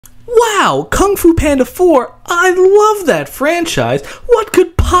Wow, Kung Fu Panda 4, I love that franchise. What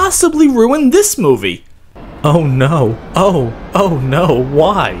could possibly ruin this movie? Oh no, oh no,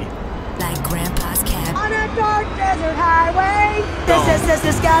 why? Like Grandpa's cab. On a dark desert highway, this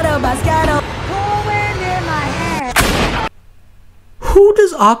Moscato, cool wind in my hair. Who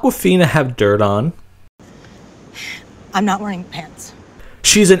does Awkwafina have dirt on? I'm not wearing pants.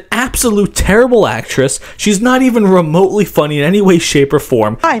 She's an absolute terrible actress. She's not even remotely funny in any way, shape, or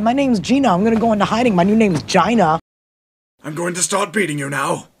form. Hi, my name's Gina. I'm gonna go into hiding. My new name's Gina. I'm going to start beating you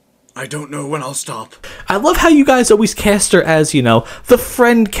now. I don't know when I'll stop. I love how you guys always cast her as, you know, the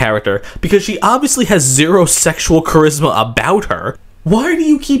friend character, because she obviously has zero sexual charisma about her. Why do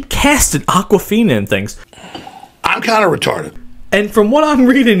you keep casting Awkwafina and things? I'm kind of retarded. And from what I'm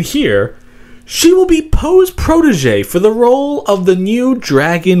reading here, she will be Poe's protege for the role of the new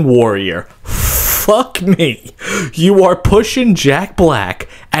Dragon Warrior. Fuck me. You are pushing Jack Black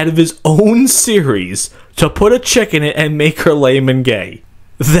out of his own series to put a chick in it and make her lame and gay.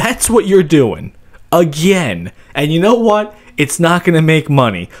 That's what you're doing. Again. And you know what? It's not going to make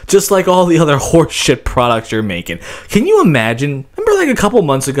money. Just like all the other horseshit products you're making. Can you imagine? Remember like a couple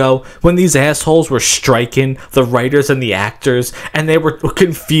months ago when these assholes were striking, the writers and the actors, and they were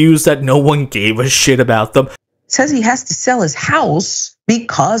confused that no one gave a shit about them? Says he has to sell his house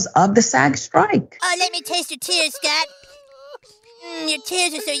because of the SAG strike. Oh, let me taste your tears, Scott. Your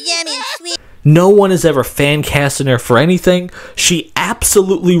tears are so yummy and sweet. No one is ever fan casting her for anything. She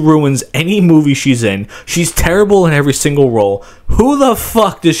absolutely ruins any movie she's in. She's terrible in every single role. Who the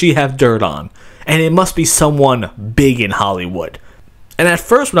fuck does she have dirt on? And it must be someone big in Hollywood. And at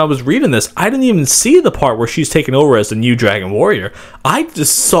first when I was reading this, I didn't even see the part where she's taken over as the new Dragon Warrior. I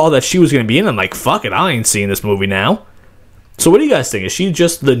just saw that she was going to be in it. I'm like, fuck it, I ain't seeing this movie now. So what do you guys think? Is she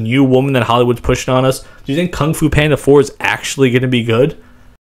just the new woman that Hollywood's pushing on us? Do you think Kung Fu Panda 4 is actually going to be good?